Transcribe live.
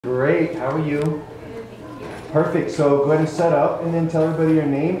Great, how are you? Perfect, so go ahead and set up and then tell everybody your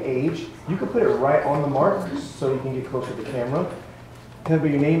name, age. You can put it right on the mark so you can get closer to the camera. Tell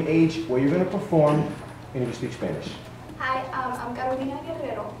everybody your name, age, where you're going to perform, and you can speak Spanish. Hi, I'm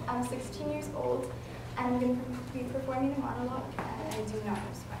Karolinaguerrero. I'm 16 years old, and I'm going to be performing a monologue, and I do not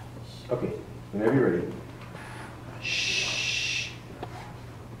know Spanish. Okay, whenever you're ready. Shh.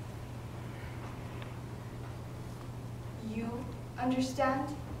 You understand?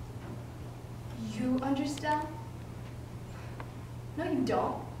 You understand? No, you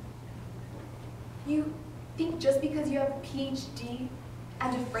don't. You think just because you have a PhD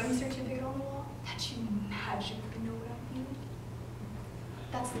and a frame certificate on the wall that you magically know what I mean?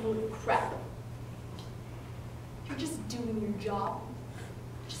 That's a load of crap. You're just doing your job,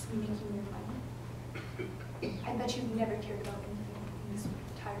 just making your money. I bet you've never cared about anything in this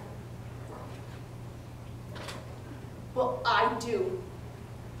entire world. Well, I do.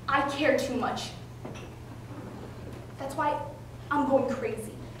 I care too much. That's why I'm going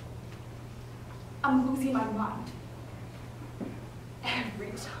crazy. I'm losing my mind.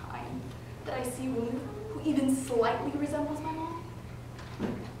 Every time that I see a woman who even slightly resembles my mom,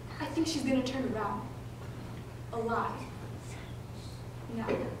 I think she's gonna turn around, alive. No.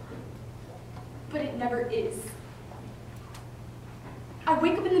 But it never is. I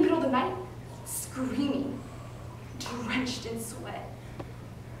wake up in the middle of the night, screaming, drenched in sweat.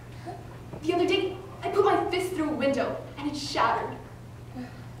 The other day, I put my fist through a window, and it shattered.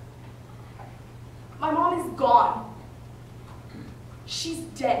 My mom is gone. She's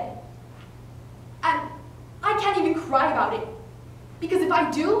dead. And I can't even cry about it, because if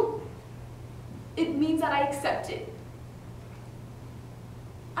I do, it means that I accept it.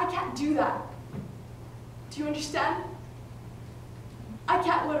 I can't do that. Do you understand? I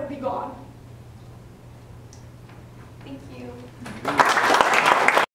can't let her be gone. Thank you.